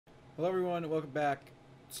Hello everyone, welcome back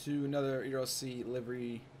to another ERLC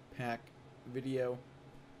livery pack video.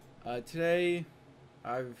 Today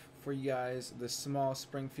I've for you guys the small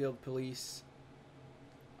Springfield Police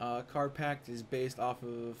card pack is based off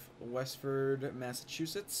of Westford,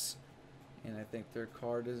 Massachusetts, and I think their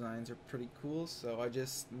car designs are pretty cool, so I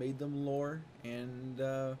just made them lore, and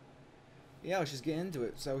yeah, let's just get into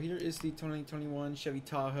it. So here is the 2021 Chevy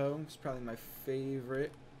Tahoe. It's probably my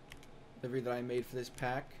favorite livery that I made for this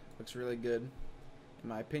pack. Looks really good, in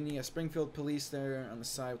my opinion. A Springfield Police there on the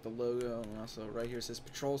side with the logo, and also right here it says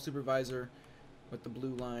Patrol Supervisor with the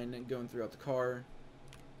blue line going throughout the car.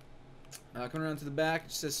 Coming around to the back, it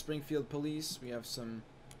just says Springfield Police. We have some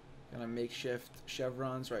kind of makeshift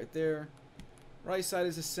chevrons right there. Right side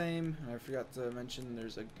is the same. I forgot to mention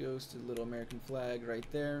there's a ghosted little American flag right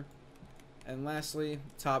there. And lastly,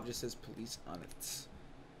 top just says police on it.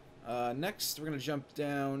 Next, we're going to jump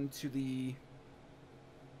down to the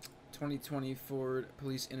 2020 Ford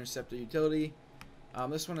Police Interceptor utility.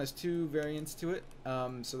 This one has two variants to it.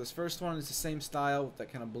 So this first one is the same style with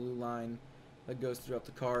that kind of blue line that goes throughout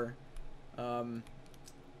the car.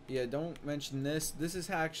 Yeah, don't mention this. This is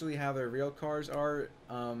actually how their real cars are.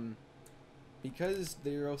 Because the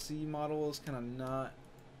ERLC model is kind of not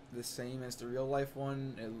the same as the real life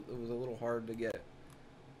one, it was a little hard to get,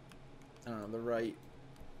 I don't know, the right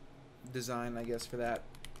design, I guess, for that.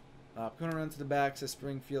 Going around to the back, says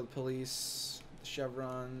Springfield Police. The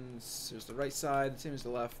chevrons, there's the right side, same as the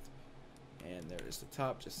left, and there is the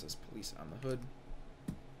top, just says police on the hood.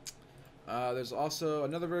 There's also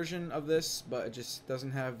another version of this, but it just doesn't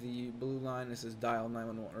have the blue line. This is dial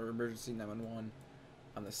 911 or emergency 911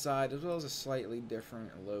 on the side, as well as a slightly different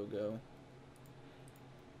logo.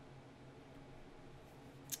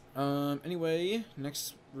 Anyway,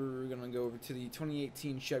 next we're gonna go over to the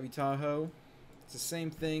 2018 Chevy Tahoe. It's the same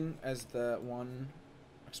thing as the one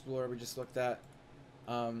Explorer we just looked at.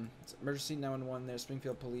 It's emergency 911 there,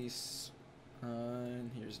 Springfield Police,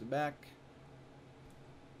 and here's the back.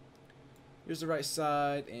 Here's the right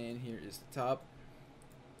side, and here is the top.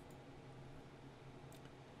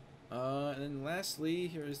 And then lastly,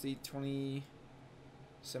 here is the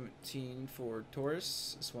 2017 Ford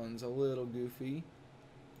Taurus. This one's a little goofy.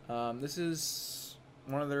 This is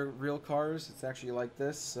one of their real cars. It's actually like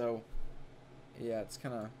this, so yeah, it's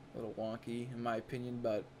kind of a little wonky in my opinion,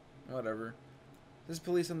 but whatever. This is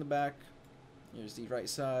police on the back. Here's the right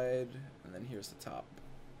side, and then here's the top.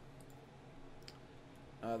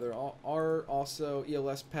 There are also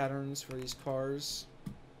ELS patterns for these cars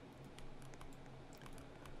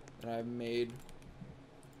that I've made.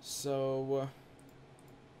 So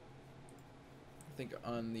I think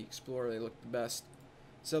on the Explorer they look the best.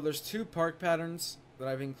 So there's two park patterns that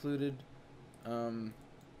I've included, and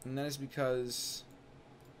that is because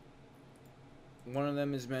one of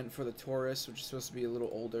them is meant for the Taurus, which is supposed to be a little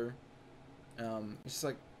older. It's just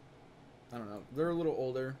like, I don't know, they're a little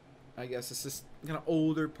older, I guess. It's this kind of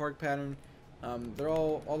older park pattern. They're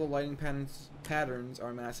all the lighting patterns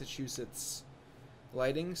are Massachusetts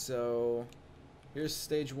lighting. So here's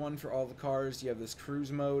stage 1 for all the cars. You have this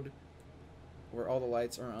cruise mode where all the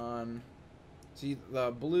lights are on. See, the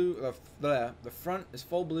blue, the front is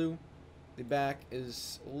full blue, the back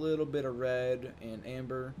is a little bit of red and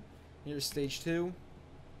amber. Here's stage 2.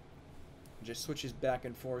 It just switches back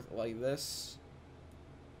and forth like this,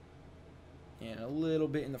 and a little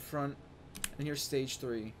bit in the front. And here's stage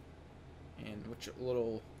 3, and which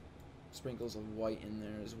little sprinkles of white in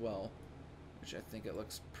there as well, which I think it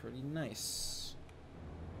looks pretty nice.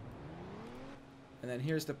 And then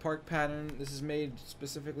here's the park pattern. This is made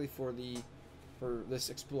specifically for this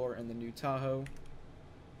Explorer and the new Tahoe.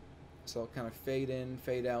 So it'll kind of fade in,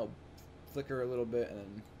 fade out, flicker a little bit,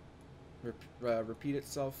 and then repeat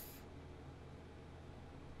itself.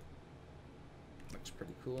 Looks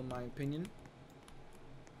pretty cool in my opinion.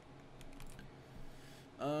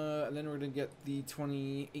 And then we're going to get the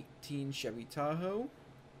 2018 Chevy Tahoe,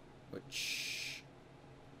 which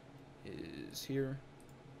is here.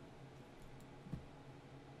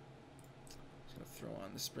 Just going to throw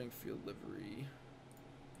on the Springfield livery.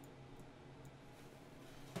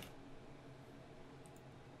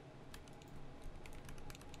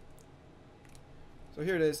 So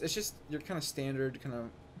here it is. It's just your kind of standard kind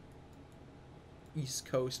of East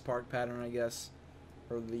Coast park pattern, I guess.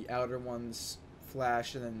 Or the outer ones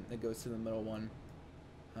flash and then it goes to the middle one.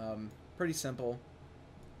 Pretty simple.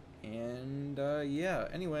 And yeah,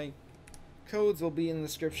 anyway, codes will be in the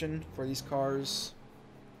description for these cars.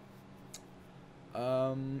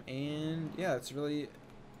 And yeah, that's really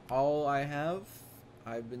all I have.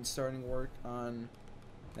 I've been starting work on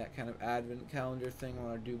that kind of advent calendar thing I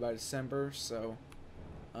want to do by December, so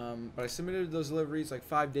But I submitted those liveries like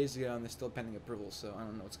 5 days ago, and they're still pending approval, so I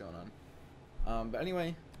don't know what's going on. But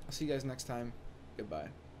anyway, I'll see you guys next time. Goodbye.